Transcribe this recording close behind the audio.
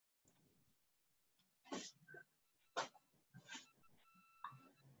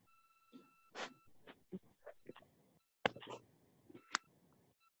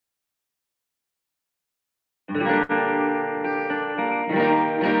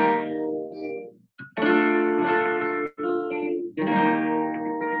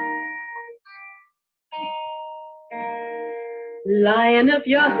Lion of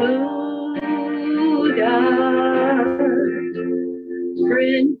Yahusha,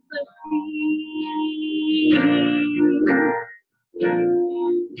 Prince of Peace,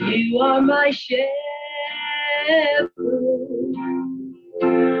 you are my shepherd.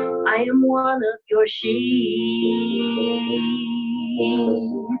 I am one of your sheep.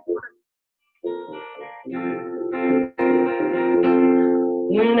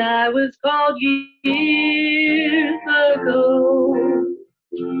 When I was called years ago,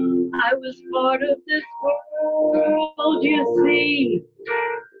 I was part of this world, you see,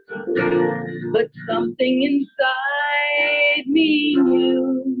 but something inside me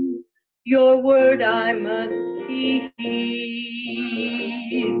knew your word I must keep.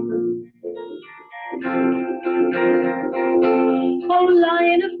 Oh,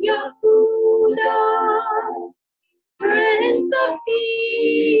 Lion of Yahudah, Prince of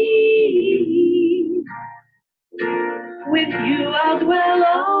Peace, with you I'll dwell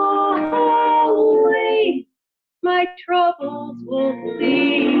always, my troubles will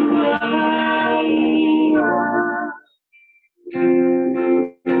cease.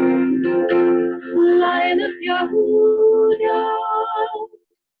 Lion of Yahudah,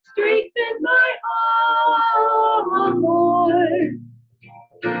 strengthen my heart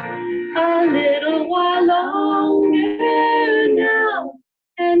a little while longer now,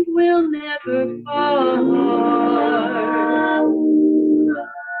 and we'll never part.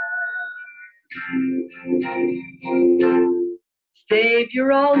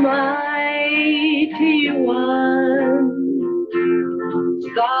 Savior Almighty One,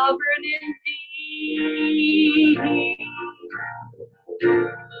 sovereign indeed,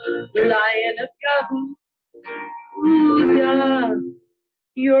 Lion of Yahudah,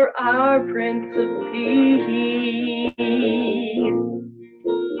 you're our Prince of Peace.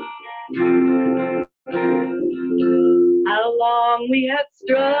 How long we have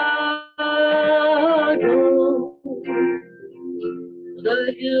struggled, the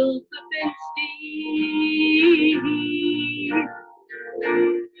hills have been steep.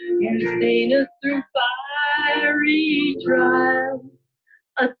 You've seen us through fiery trials,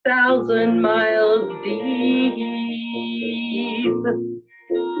 1,000 miles deep.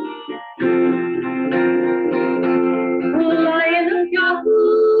 Lion of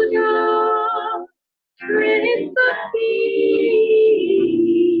Yahudah, Prince of Peace,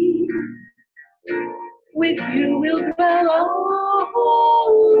 with you we'll dwell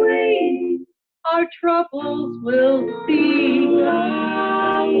always, our troubles will cease.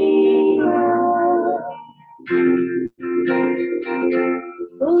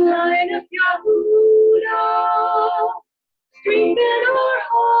 Lion of Yahudah, strengthen our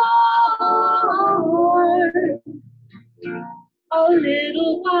heart a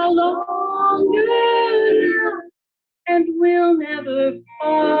little while longer now, and we'll never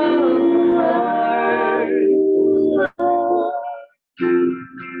part.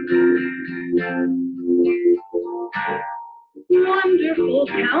 Wonderful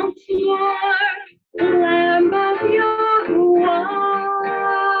Counselor, Lamb of Yahuwah,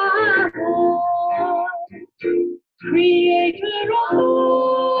 Creator of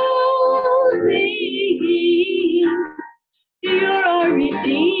all things, you're our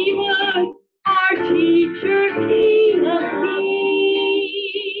Redeemer, our Teacher, King of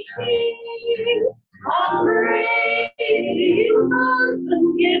Kings. All praise to you, the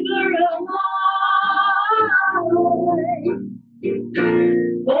Giver of life.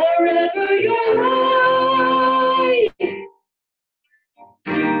 Forever you're right.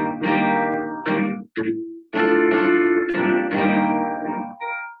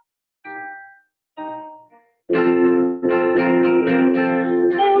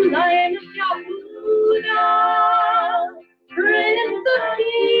 Oh, Lion of Yahudah, Prince of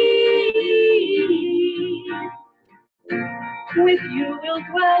Peace, with you we'll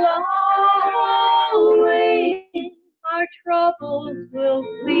dwell always, our troubles will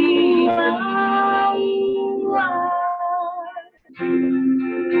flee.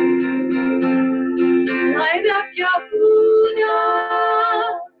 Light up Yahudah,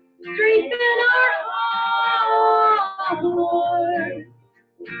 strengthen our heart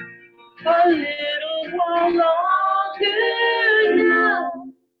a little while longer now,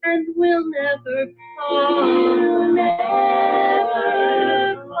 and we'll never part. Never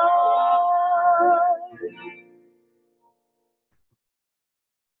part.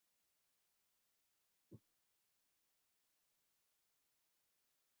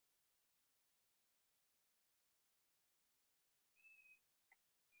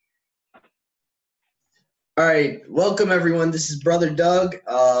 All right, welcome everyone. This is Brother Doug.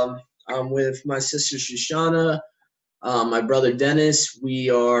 I'm with my sister Shoshana. My brother Dennis. We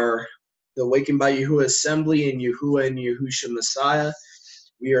are the Awakened by Yahuwah Assembly and Yahuwah and Yahusha Messiah.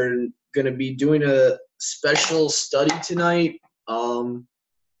 We are going to be doing a special study tonight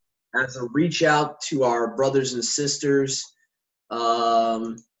as a reach out to our brothers and sisters,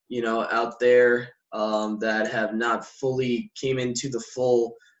 out there that have not fully came into the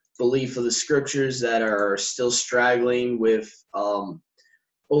full belief of the scriptures, that are still straggling with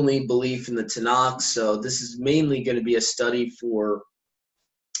only belief in the Tanakh. So this is mainly going to be a study for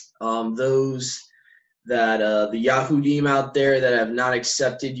those that the Yahudim out there that have not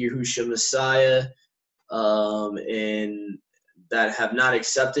accepted Yahusha Messiah, and that have not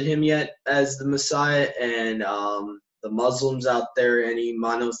accepted him yet as the Messiah, and the Muslims out there, any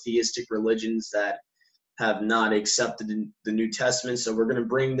monotheistic religions that have not accepted the New Testament. So we're going to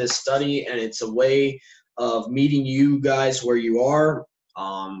bring this study, and it's a way of meeting you guys where you are.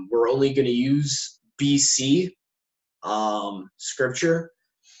 We're only going to use BC scripture.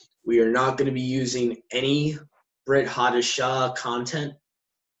 We are not going to be using any Brit Hadashah content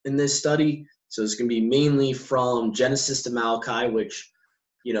in this study. So it's going to be mainly from Genesis to Malachi, which,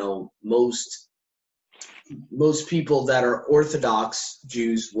 most people that are Orthodox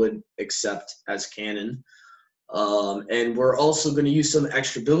Jews would accept as canon. And we're also going to use some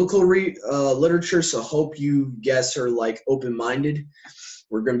extra biblical literature, so hope you guys are open-minded.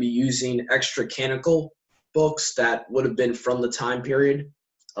 We're going to be using extra canonical books that would have been from the time period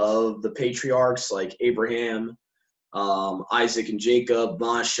of the patriarchs like Abraham, Isaac and Jacob,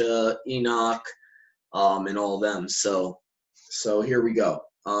 Masha, Enoch, and all of them. So here we go.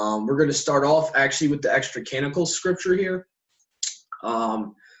 We're going to start off actually with the extra canonical scripture here.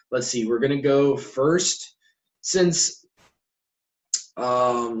 Let's see. We're going to go first since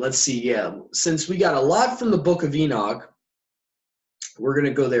since we got a lot from the book of Enoch, we're going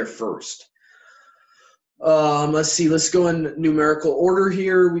to go there first. Let's see. Let's go in numerical order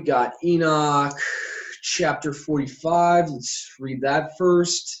here. We got Enoch chapter 45. Let's read that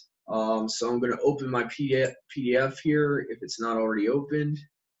first. So I'm going to open my PDF here if it's not already opened.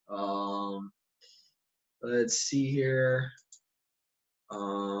 Let's see here.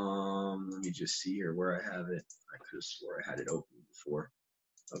 Let me just see here where I have it. I could have swore I had it open before.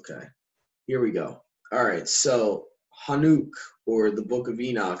 Okay, here we go. All right, so Hanuk, or the book of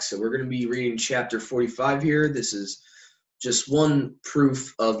Enoch. So we're going to be reading chapter 45 here. This is just one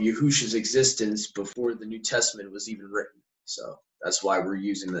proof of Yahusha's existence before the New Testament was even written. So that's why we're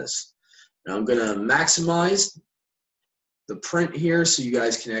using this. Now I'm going to maximize the print here so you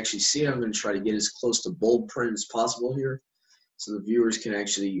guys can actually see it. I'm going to try to get as close to bold print as possible here so the viewers can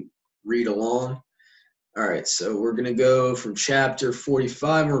actually read along. All right, so we're going to go from chapter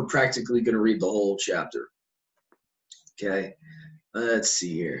 45. We're practically going to read the whole chapter. Okay, let's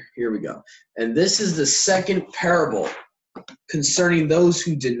see here. Here we go. And this is the second parable concerning those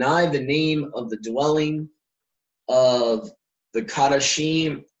who deny the name of the dwelling of the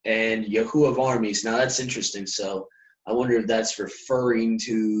Kadashim and Yahuwah of armies. Now that's interesting. So I wonder if that's referring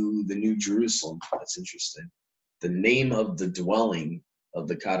to the New Jerusalem. That's interesting. The name of the dwelling of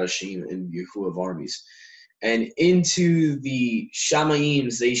the Kadashim and Yahuwah of armies. And into the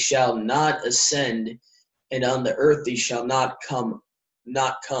Shamayim they shall not ascend, and on the earth they shall not come.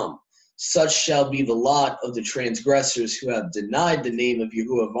 Such shall be the lot of the transgressors who have denied the name of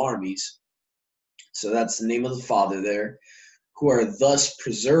Yahuwah of armies. So that's the name of the Father there, who are thus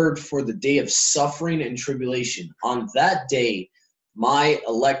preserved for the day of suffering and tribulation. On that day, my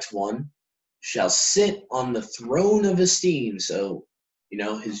elect one shall sit on the throne of esteem. So,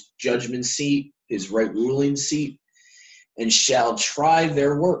 his judgment seat, his right ruling seat, and shall try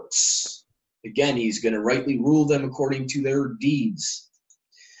their works. Again, he's going to rightly rule them according to their deeds.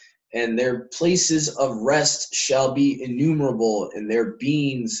 And their places of rest shall be innumerable, and their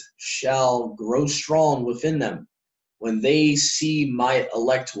beings shall grow strong within them, when they see my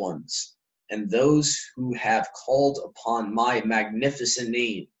elect ones, and those who have called upon my magnificent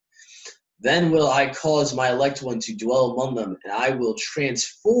name. Then will I cause my elect one to dwell among them, and I will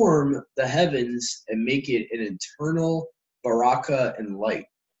transform the heavens and make it an eternal barakah and light.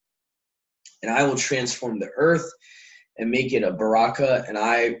 And I will transform the earth and make it a barakah, and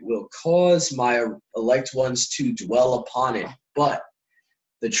I will cause my elect ones to dwell upon it. But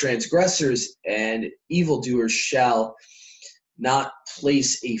the transgressors and evildoers shall not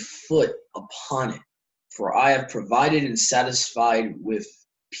place a foot upon it. For I have provided and satisfied with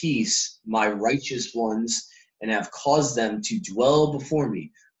peace my righteous ones, and have caused them to dwell before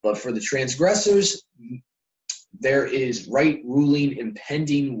me. But for the transgressors, there is right ruling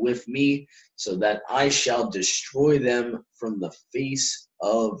impending with me, so that I shall destroy them from the face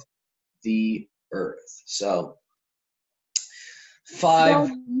of the earth. So 5.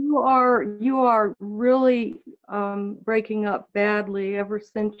 Doug, you are really breaking up badly ever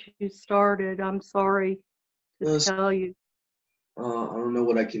since you started. I'm sorry to tell you. I don't know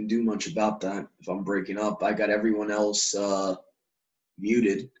what I can do much about that if I'm breaking up. I got everyone else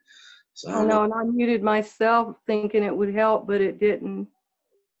muted, so I I don't know. know, and I muted myself thinking it would help, but it didn't.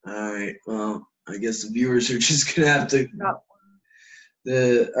 All right, well, I guess the viewers are just gonna have to.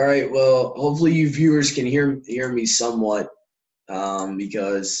 Yeah. All right, well, hopefully you viewers can hear me somewhat,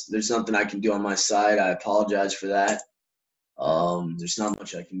 because there's nothing I can do on my side. I apologize for that. There's not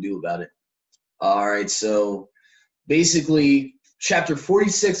much I can do about it. All right, so basically, chapter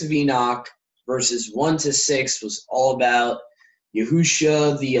 46 of Enoch, verses 1 to 6, was all about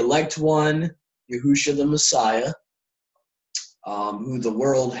Yahusha, the elect one, Yahusha, the Messiah, who the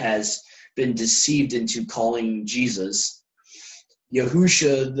world has been deceived into calling Jesus.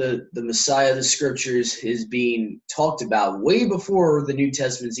 Yahusha, the Messiah of the Scriptures, is being talked about way before the New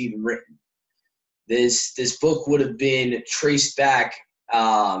Testament's even written. This book would have been traced back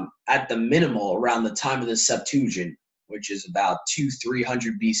at the minimal around the time of the Septuagint, which is about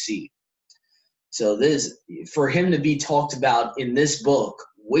 300 BC. So this, for him to be talked about in this book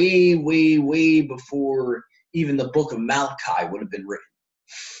way, way, way before even the book of Malachi would have been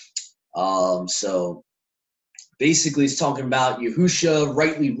written. So basically it's talking about Yahusha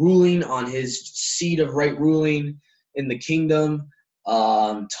rightly ruling on his seat of right ruling in the kingdom.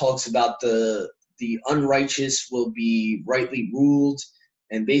 Talks about the unrighteous will be rightly ruled,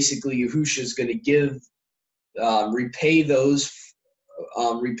 and basically Yahusha is going to give repay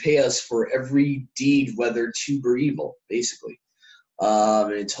us for every deed, whether true or evil, basically.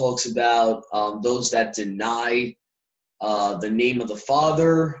 And it talks about those that deny the name of the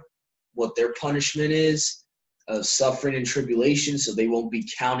Father, what their punishment is of suffering and tribulation, so they won't be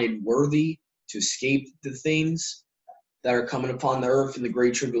counted worthy to escape the things that are coming upon the earth in the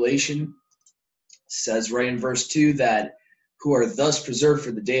great tribulation. It says right in verse 2 that who are thus preserved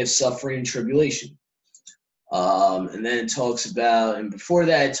for the day of suffering and tribulation. And then it talks about, and before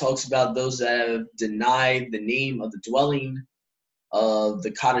that, it talks about those that have denied the name of the dwelling of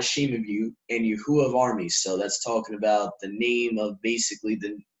the Kadashim of you and Yahuwah of armies. So that's talking about the name of basically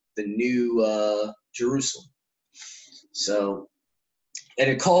the new Jerusalem. So, and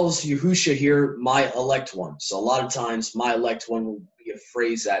it calls Yahusha here my elect one. So a lot of times my elect one will be a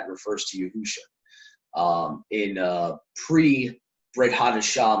phrase that refers to Yahusha in pre-Brit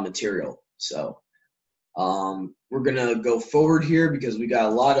Hadashah material. So we're going to go forward here because we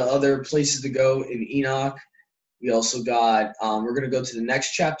got a lot of other places to go in Enoch. We also got, we're going to go to the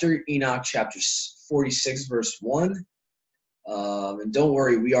next chapter, Enoch chapter 46, verse 1. And don't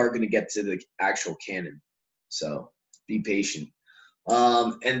worry, we are going to get to the actual canon. So be patient.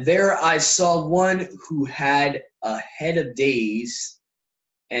 And there I saw one who had a head of days,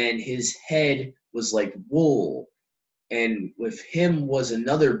 and his head was like wool. And with him was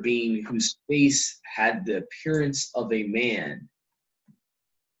another being whose face had the appearance of a man.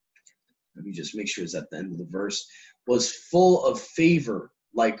 Let me just make sure it's at the end of the verse. Was full of favor,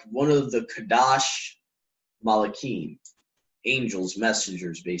 like one of the Kadash Malachim, angels,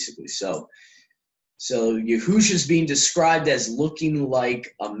 messengers, basically. So Yahusha is being described as looking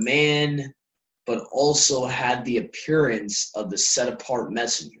like a man, but also had the appearance of the set-apart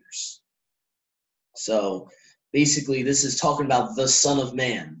messengers. So basically, this is talking about the Son of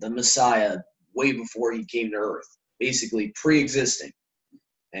Man, the Messiah, way before he came to earth, basically pre-existing.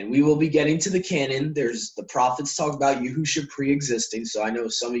 And we will be getting to the canon. There's the prophets talk about Yahusha pre-existing. So I know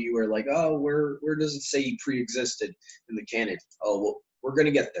some of you are like, oh, where does it say he pre-existed in the canon? Oh, well, we're going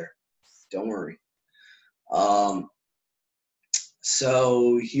to get there. Don't worry.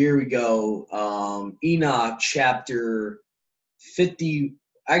 So here we go. Enoch chapter 50.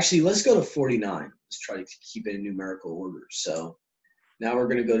 Actually, let's go to 49. Let's try to keep it in numerical order. So now we're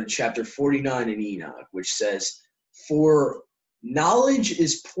going to go to chapter 49 in Enoch, which says, for knowledge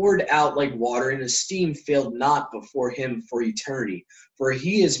is poured out like water, and esteem failed not before him for eternity. For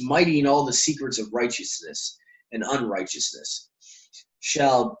he is mighty in all the secrets of righteousness and unrighteousness.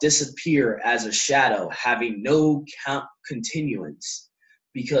 Shall disappear as a shadow, having no continuance.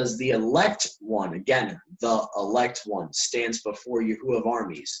 Because the elect one, again, the elect one, stands before Yahuwah of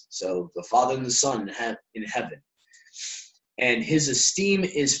armies. So the Father and the Son in heaven. And his esteem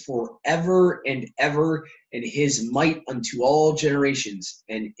is forever and ever, and his might unto all generations.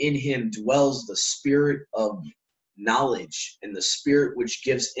 And in him dwells the spirit of knowledge, and the spirit which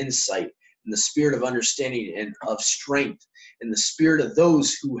gives insight, and the spirit of understanding and of strength, and the spirit of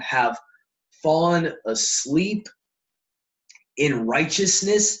those who have fallen asleep in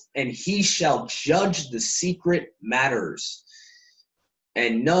righteousness, and he shall judge the secret matters.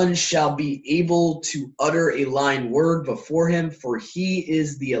 and none shall be able to utter a lying word before him, for he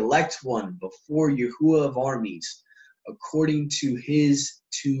is the elect one before Yahuwah of armies, according to his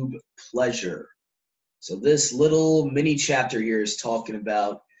tube pleasure. So this little mini chapter here is talking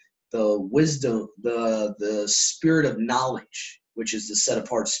about the wisdom, the spirit of knowledge, which is the set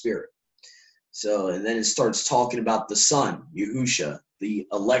apart spirit. So, and then it starts talking about the Son, Yahusha, the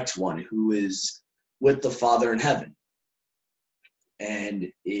elect one, who is with the Father in heaven,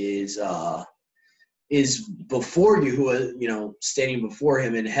 and is before Yahuwah, standing before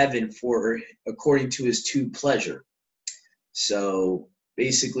him in heaven for according to his tube pleasure. So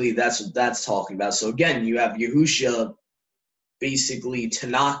basically, that's what that's talking about. So again, you have Yahusha, basically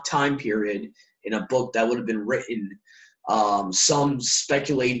Tanakh time period in a book that would have been written. Some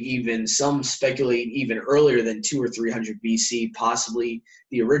speculate even earlier than 200 or 300 BC. Possibly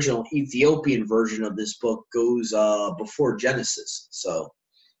the original Ethiopian version of this book goes before Genesis. So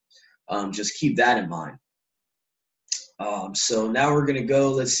just keep that in mind. So now we're gonna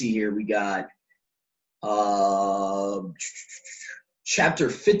go. Let's see here. We got chapter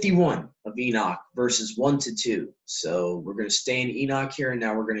 51 of Enoch, verses 1 to 2. So we're gonna stay in Enoch here, and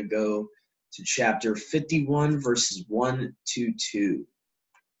now we're gonna go to chapter 51, verses 1 to 2.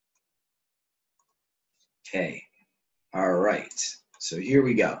 Okay. All right. So here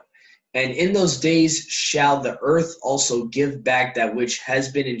we go. And in those days shall the earth also give back that which has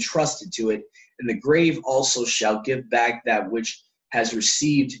been entrusted to it, and the grave also shall give back that which has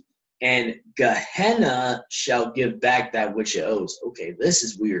received, and Gehenna shall give back that which it owes. Okay, this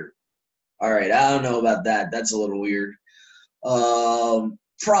is weird. All right, I don't know about that. That's a little weird.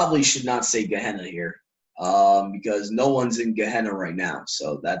 Probably should not say Gehenna here, because no one's in Gehenna right now,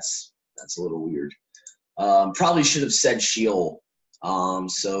 so that's a little weird. Probably should have said Sheol.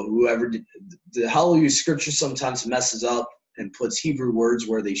 So whoever did, the Hallelujah scripture sometimes messes up and puts Hebrew words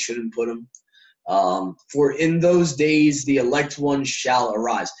where they shouldn't put them. For in those days the elect one shall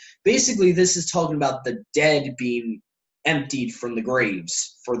arise. Basically, this is talking about the dead being emptied from the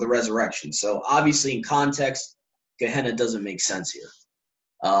graves for the resurrection. So obviously, in context, Gehenna doesn't make sense here.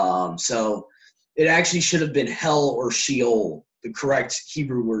 So it actually should have been hell or Sheol, the correct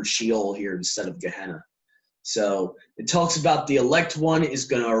Hebrew word Sheol here instead of Gehenna. So it talks about the elect one is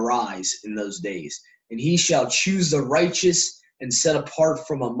going to arise in those days, and he shall choose the righteous and set apart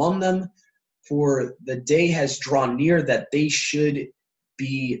from among them, for the day has drawn near that they should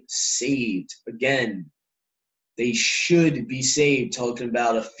be saved. Again, they should be saved, talking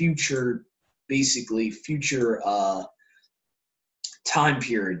about a future, basically future time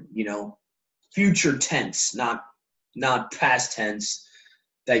period, future tense, not past tense,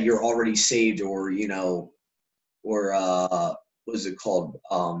 that you're already saved, or what is it called?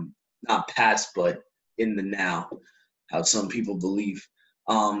 Not past, but in the now, how some people believe.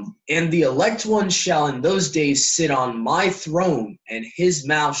 And the elect one shall in those days sit on my throne, and his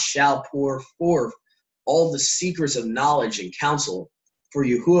mouth shall pour forth all the secrets of knowledge and counsel, for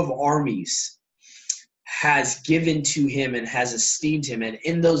Yahuwah of armies has given to him and has esteemed him. And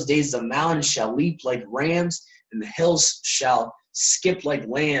in those days the mountains shall leap like rams, and the hills shall skip like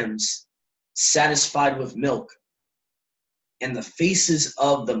lambs satisfied with milk. And the faces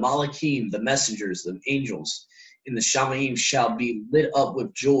of the Malachim, the messengers, the angels, in the Shamaim shall be lit up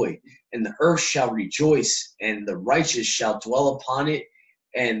with joy, and the earth shall rejoice, and the righteous shall dwell upon it,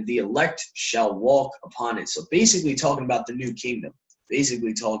 and the elect shall walk upon it. So basically talking about the new kingdom,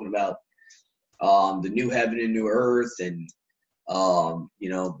 basically talking about the new heaven and new earth, and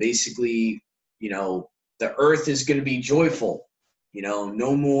basically, the earth is going to be joyful,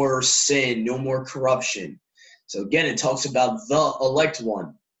 no more sin, no more corruption. So again, it talks about the elect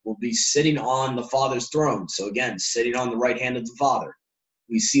one will be sitting on the Father's throne. So again, sitting on the right hand of the Father.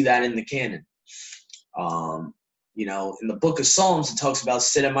 We see that in the canon. In the book of Psalms, it talks about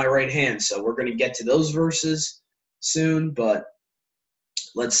sit at my right hand. So we're going to get to those verses soon, but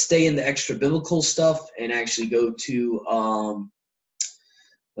let's stay in the extra biblical stuff and actually go to,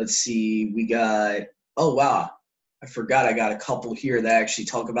 let's see, we got, oh wow, I forgot I got a couple here that actually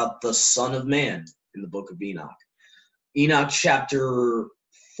talk about the Son of Man in the book of Enoch. Enoch chapter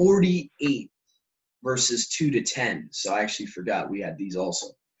 48, verses 2 to 10. So I actually forgot we had these also.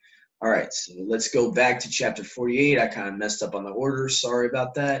 All right, so let's go back to chapter 48. I kind of messed up on the order. Sorry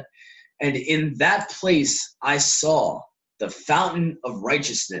about that. And in that place I saw the fountain of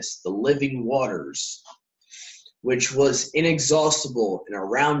righteousness, the living waters, which was inexhaustible, and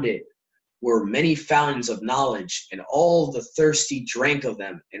around it were many fountains of knowledge, and all the thirsty drank of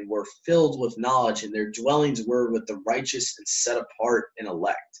them, and were filled with knowledge, and their dwellings were with the righteous and set apart and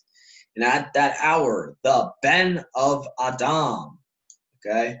elect. And at that hour, the Ben of Adam,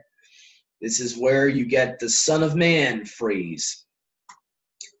 Okay? This is where you get the Son of Man phrase.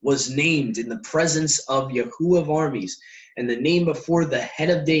 Was named in the presence of Yahuwah of armies, and the name before the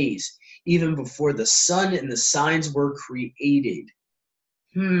head of days, even before the sun and the signs were created.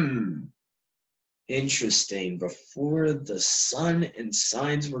 Interesting. Before the sun and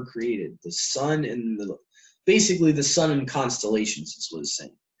signs were created. The sun and basically the sun and constellations is what it's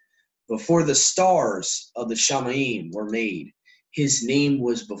saying. Before the stars of the Shamaim were made, his name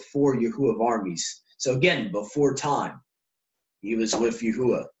was before Yahuwah of armies. So again, before time, he was with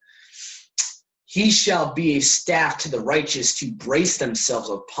Yahuwah. He shall be a staff to the righteous to brace themselves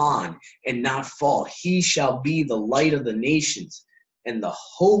upon and not fall. He shall be the light of the nations and the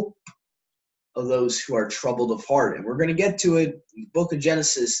hope of those who are troubled of heart. And we're going to get to it. The book of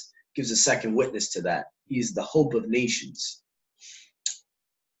Genesis gives a second witness to that. He is the hope of nations.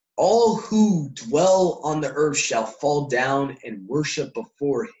 All who dwell on the earth shall fall down and worship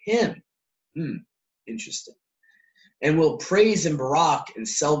before him. Interesting. And will praise and barak and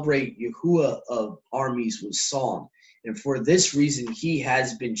celebrate Yahuwah of armies with song. And for this reason he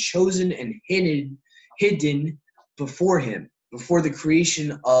has been chosen and hidden before him, before the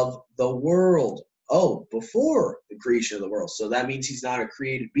creation of the world. Oh, before the creation of the world. So that means he's not a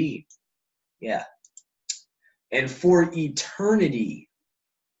created being. Yeah. And for eternity.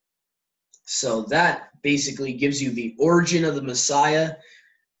 So that basically gives you the origin of the Messiah.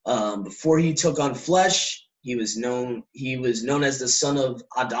 Before he took on flesh, he was known as the son of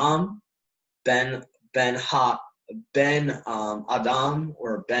Adam, Ben Adam,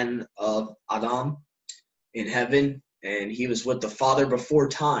 or Ben of Adam in heaven. And he was with the Father before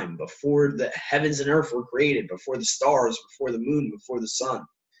time, before the heavens and earth were created, before the stars, before the moon, before the sun.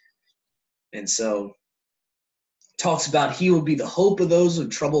 And so talks about he will be the hope of those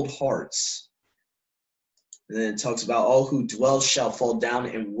with troubled hearts. And then it talks about all who dwell shall fall down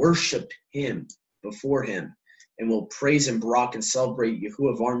and worship him before him, and will praise and barak and celebrate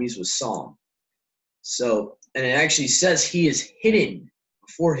Yahuwah of armies with song. So, and it actually says he is hidden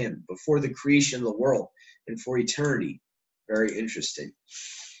before him, before the creation of the world, and for eternity. Very interesting.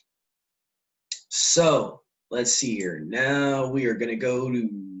 So, let's see here. Now we are going to go to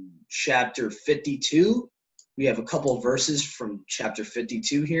chapter 52. We have a couple of verses from chapter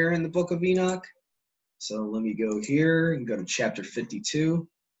 52 here in the book of Enoch. So let me go here and go to chapter 52.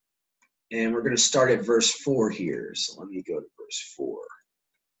 And we're going to start at verse 4 here. So let me go to verse 4.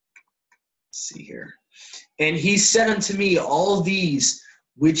 Let's see here. And he said unto me, all these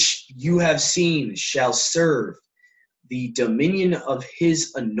which you have seen shall serve the dominion of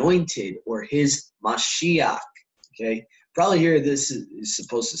his anointed, or his Mashiach. Okay? Probably here this is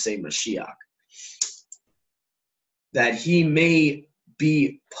supposed to say Mashiach. That he may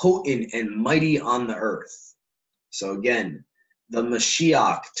be potent and mighty on the earth. So again, the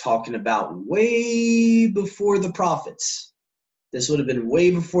Mashiach, talking about way before the prophets. This would have been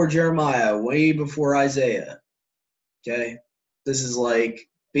way before Jeremiah, way before Isaiah. Okay? This is like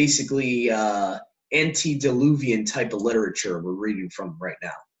basically antediluvian type of literature we're reading from right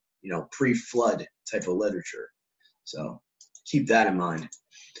now. You know, pre-flood type of literature. So keep that in mind.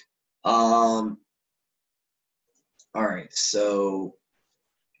 All right, so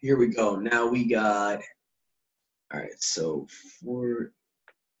here we go. Now we got, all right, so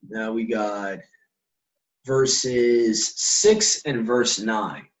now we got verses 6 and verse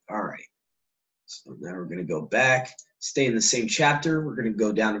 9. All right, so now we're going to go back, stay in the same chapter. We're going to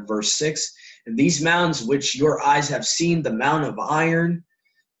go down to verse 6. And these mountains which your eyes have seen, the mount of iron,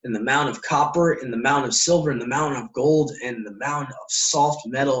 and the mount of copper, and the mount of silver, and the mount of gold, and the mount of soft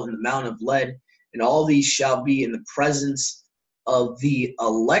metal, and the mount of lead, and all these shall be in the presence of the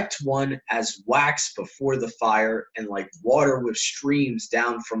elect one as wax before the fire, and like water with streams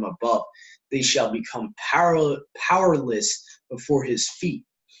down from above. They shall become powerless before his feet.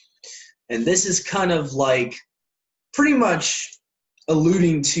 And this is kind of like pretty much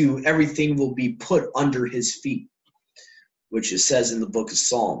alluding to everything will be put under his feet, which it says in the book of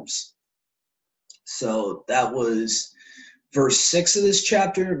Psalms. So that was verse 6 of this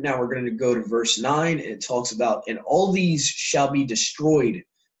chapter. Now we're going to go to verse 9, and it talks about, and all these shall be destroyed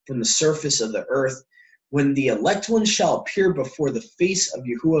from the surface of the earth when the elect one shall appear before the face of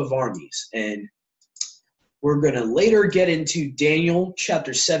Yahuwah of armies. And we're going to later get into Daniel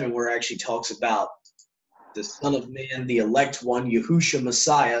chapter 7, where it actually talks about the Son of Man, the elect one, Yahusha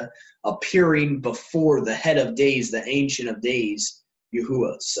Messiah, appearing before the head of days, the Ancient of Days,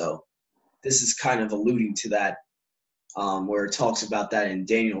 Yahuwah. So this is kind of alluding to that, where it talks about that in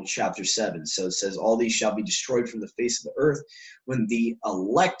Daniel chapter 7. So it says, all these shall be destroyed from the face of the earth when the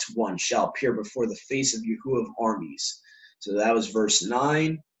elect one shall appear before the face of Yahuwah of armies. So that was verse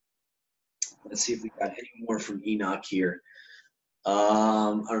 9. Let's see if we got any more from Enoch here.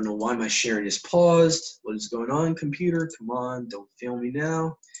 I don't know why my sharing is paused. What is going on, computer? Come on, don't fail me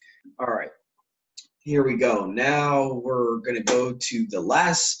now. All right, here we go. Now we're going to go to the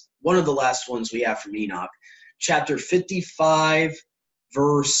last, one of the last ones we have from Enoch, chapter 55,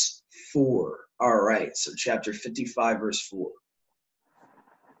 verse 4. All right, so chapter 55, verse 4.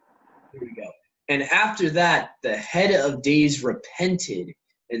 Here we go. And after that, the head of days repented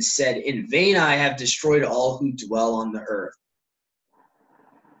and said, in vain I have destroyed all who dwell on the earth.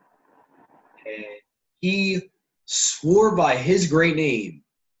 And he swore by his great name.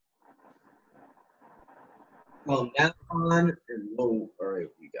 Well, now on, and whoa, all right,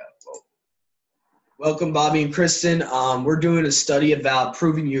 we got, whoa. Welcome, Bobby and Kristen. We're doing a study about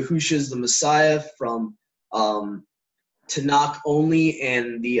proving Yahusha is the Messiah from Tanakh only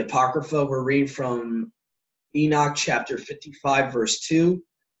and the apocrypha. We're reading from Enoch chapter 55, verse 2.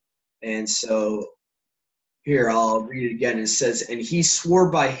 And so here, I'll read it again. It says, and he swore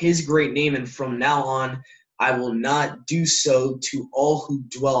by his great name, and from now on I will not do so to all who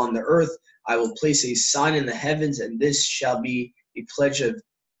dwell on the earth. I will place a sign in the heavens, and this shall be a pledge of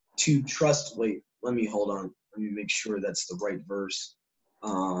to trust. Wait, let me hold on. Let me make sure that's the right verse.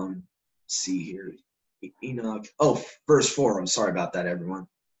 See here. Enoch. Oh, verse 4. I'm sorry about that, everyone.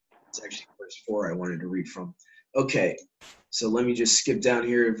 It's actually verse 4 I wanted to read from. Okay, so let me just skip down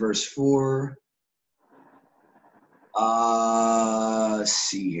here to verse 4. Let's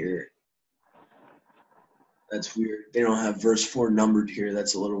see here. That's weird. They don't have verse 4 numbered here.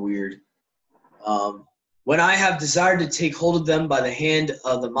 That's a little weird. When I have desired to take hold of them by the hand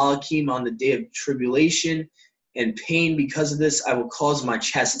of the Malachim on the day of tribulation and pain because of this, I will cause my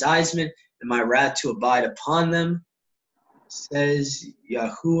chastisement and my wrath to abide upon them, says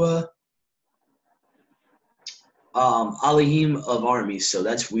Yahuwah, Elohim of armies. So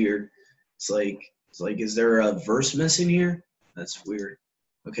that's weird. It's like, is there a verse missing here? That's weird.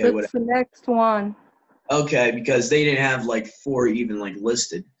 Okay, That's whatever. the next one. Okay, because they didn't have like 4 even like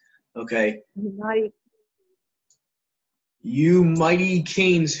listed. Okay. You mighty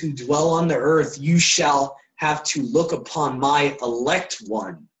kings who dwell on the earth, you shall have to look upon my elect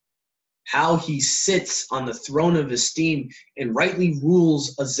one, how he sits on the throne of esteem and rightly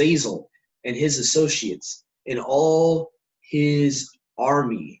rules Azazel and his associates in all his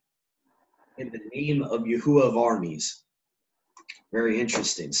army in the name of Yahuwah of armies. Very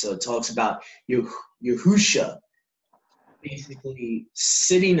interesting. So it talks about Yahusha basically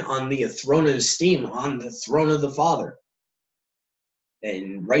sitting on the throne of esteem, on the throne of the Father,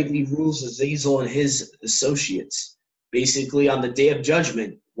 and rightly rules Azazel and his associates, basically on the day of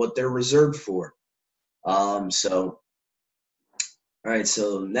judgment, what they're reserved for. All right,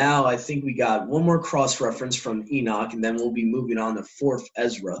 so now I think we got one more cross-reference from Enoch, and then we'll be moving on to 4th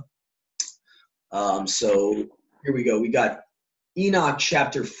Ezra. So here we go. We got Enoch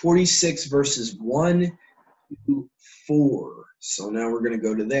chapter 46, verses 1 to 4. So now we're going to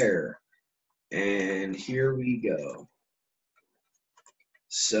go to there. And here we go.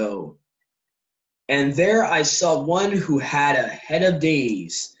 So, and there I saw one who had a head of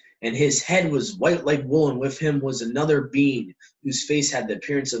days, and his head was white like wool, and with him was another being, whose face had the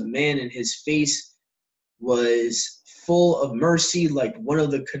appearance of man, and his face was full of mercy, like one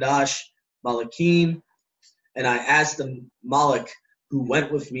of the Kadash Malachim. And I asked the Malach who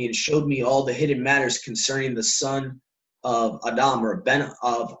went with me and showed me all the hidden matters concerning the son of Adam, or Ben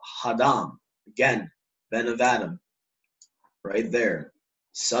of Hadam. Again, Ben of Adam, right there,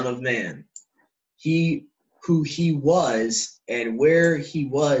 son of man. He who he was and where he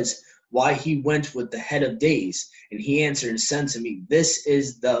was, why he went with the head of days. And he answered and said to me, This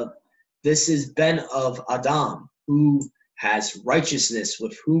is Ben of Adam, who has righteousness,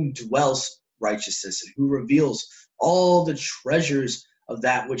 with whom dwells righteousness, and who reveals all the treasures of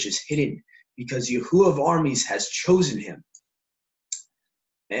that which is hidden, because Yahuwah of armies has chosen him,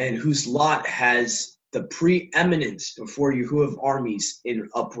 and whose lot has the preeminence before Yahuwah of armies in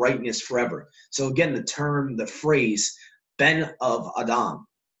uprightness forever. So again, the phrase, Ben of Adam,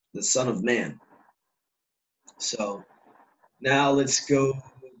 the son of man. So now let's go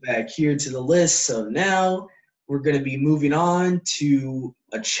back here to the list. So now we're going to be moving on to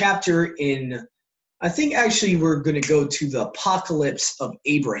a chapter in, I think actually we're going to go to the Apocalypse of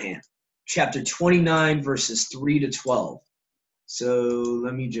Abraham, chapter 29, verses 3 to 12. So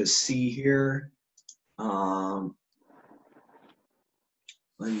let me just see here. Let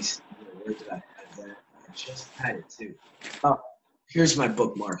me see. Where did I have that? I just had it too. Oh, here's my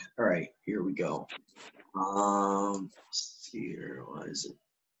bookmark. All right, here we go. Let's see here. Why is it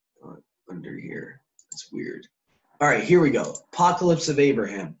under here? That's weird. All right, here we go. Apocalypse of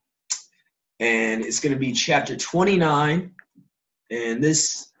Abraham. And it's going to be chapter 29. And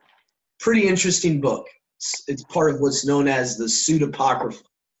this pretty interesting book. It's part of what's known as the pseudo-apocrypha,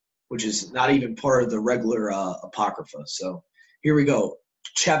 which is not even part of the regular apocrypha. So here we go.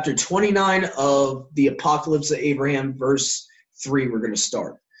 Chapter 29 of the Apocalypse of Abraham, verse 3, we're going to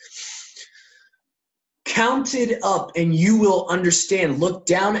start. Count it up and you will understand. Look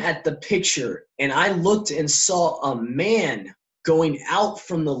down at the picture. And I looked and saw a man going out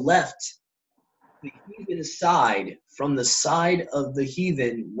from the left, the heathen side. From the side of the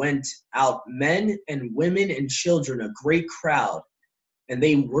heathen went out men and women and children, a great crowd, and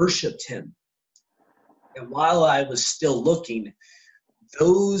they worshipped him. And while I was still looking,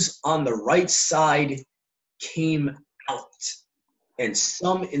 those on the right side came out. And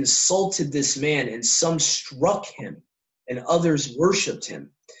some insulted this man, and some struck him, and others worshipped him.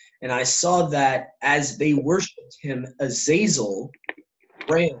 And I saw that as they worshipped him, Azazel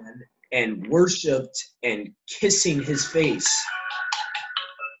ran and worshipped and kissing his face.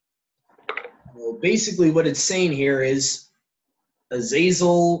 Well, basically what it's saying here is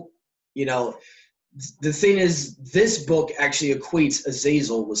Azazel, you know, the thing is, this book actually equates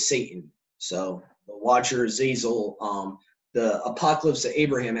Azazel with Satan. So the Watcher Azazel, the Apocalypse of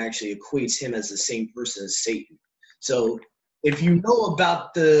Abraham actually equates him as the same person as Satan. So if you know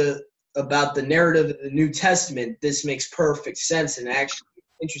about the narrative of the New Testament, this makes perfect sense, and actually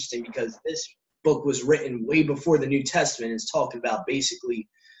interesting because this book was written way before the New Testament. It's talking about basically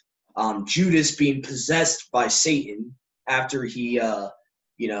Judas being possessed by Satan after he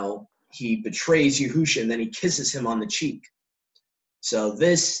betrays Yahusha and then he kisses him on the cheek. So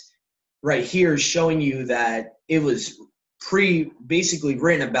this right here is showing you that it was basically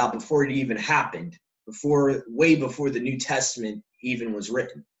written about before it even happened, way before the New Testament even was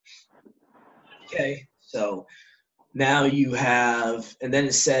written. Okay, so now you have, and then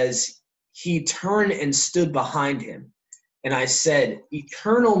it says, he turned and stood behind him. And I said,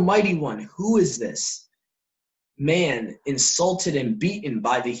 Eternal Mighty One, who is this man insulted and beaten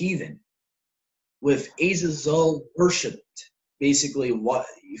by the heathen? With Azazel worshipped. Basically,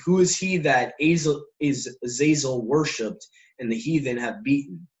 who is he that Azazel worshipped and the heathen have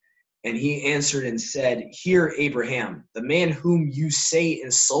beaten? And he answered and said, Hear, Abraham, the man whom you say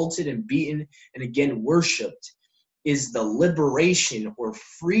insulted and beaten and again worshipped is the liberation or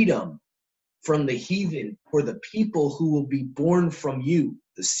freedom from the heathen for the people who will be born from you,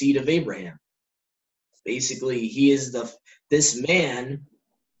 the seed of Abraham. Basically, he is this man,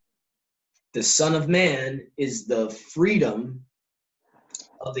 the Son of Man, is the freedom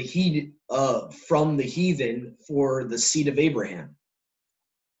of the from the heathen for the seed of Abraham,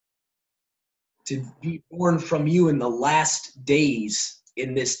 to be born from you in the last days,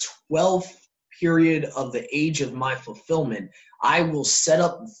 in this 12th period of the age of my fulfillment. I will set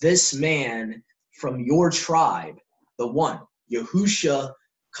up this man from your tribe, the one. Yahusha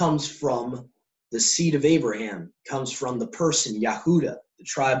comes from the seed of Abraham, comes from the person Yehuda, the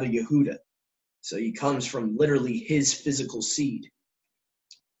tribe of Yehuda. So he comes from literally his physical seed,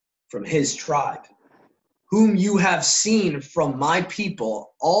 from his tribe. Whom you have seen from my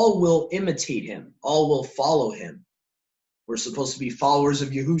people, all will imitate him, all will follow him. We're supposed to be followers of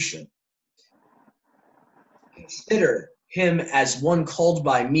Yahusha. Consider him as one called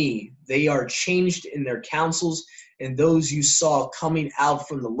by me. They are changed in their counsels, and those you saw coming out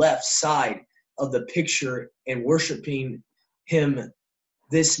from the left side of the picture and worshiping him.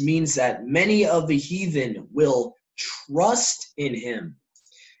 This means that many of the heathen will trust in him.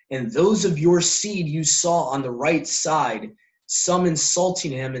 And those of your seed you saw on the right side, some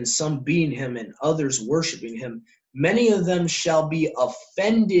insulting him and some beating him and others worshiping him, many of them shall be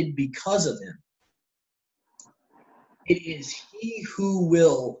offended because of him. It is he who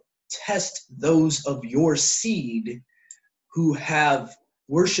will test those of your seed who have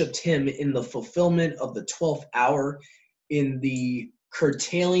worshipped him in the fulfillment of the 12th hour, in the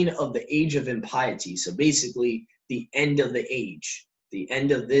curtailing of the age of impiety. So basically the end of the age, the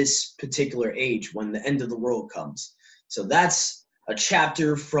end of this particular age, when the end of the world comes. So that's a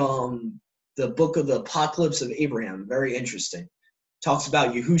chapter from the book of the Apocalypse of Abraham. Very interesting. Talks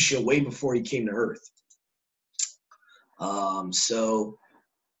about Yahusha way before he came to earth. So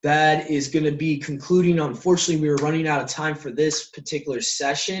that is going to be concluding. Unfortunately, we were running out of time for this particular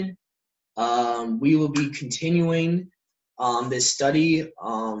session. We will be continuing this study.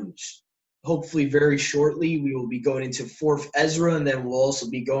 Hopefully very shortly. We will be going into 4th Ezra, and then we'll also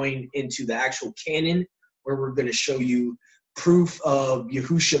be going into the actual canon, where we're going to show you proof of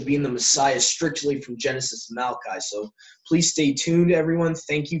Yahusha being the Messiah strictly from Genesis to Malachi. So please stay tuned, everyone.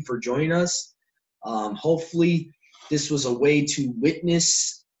 Thank you for joining us. Hopefully this was a way to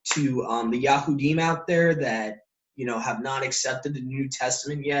witness to the Yahudim out there that, you know, have not accepted the New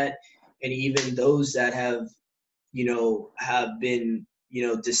Testament yet, and even those that have, you know, have been, you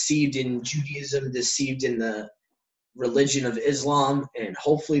know, deceived in Judaism, deceived in the religion of Islam. And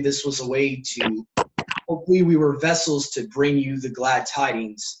hopefully this was a way to, hopefully we were vessels to bring you the glad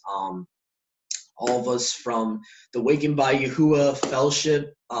tidings. All of us from the Wakened by Yahuwah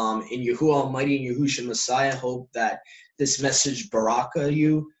Fellowship in Yahuwah Almighty and Yahusha Messiah hope that this message baraka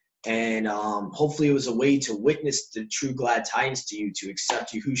you, and hopefully it was a way to witness the true glad tidings to you, to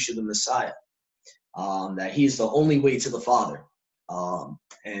accept Yahusha the Messiah, that he is the only way to the Father.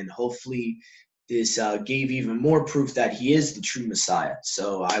 And hopefully this gave even more proof that he is the true Messiah.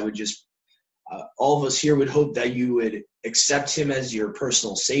 So I would just, all of us here would hope that you would accept him as your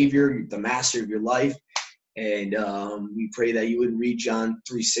personal Savior, the master of your life. And we pray that you would read John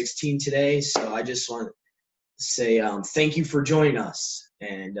 3:16 today. So I just want to say thank you for joining us.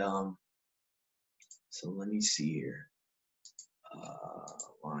 And so let me see here.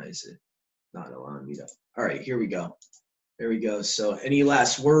 Why is it not allowing me to? All right, here we go. There we go. So any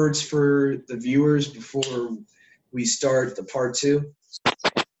last words for the viewers before we start the part 2?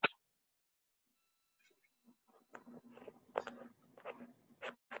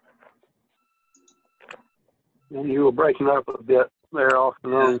 You were breaking up a bit there off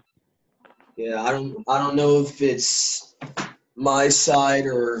and on. Yeah, I don't know if it's my side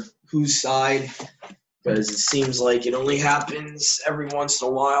or whose side, because it seems like it only happens every once in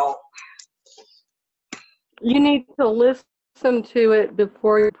a while. You need to listen to it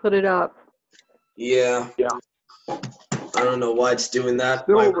before you put it up. Yeah. Yeah. I don't know why it's doing that.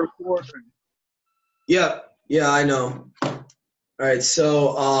 Still recording. Yeah, I know. All right,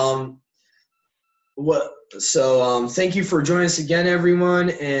 so thank you for joining us again, everyone,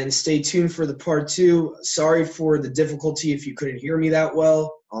 and stay tuned for the part 2. Sorry for the difficulty if you couldn't hear me that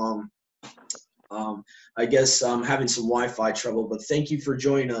well. I guess I'm having some Wi-Fi trouble, but thank you for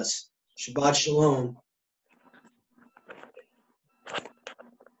joining us. Shabbat Shalom.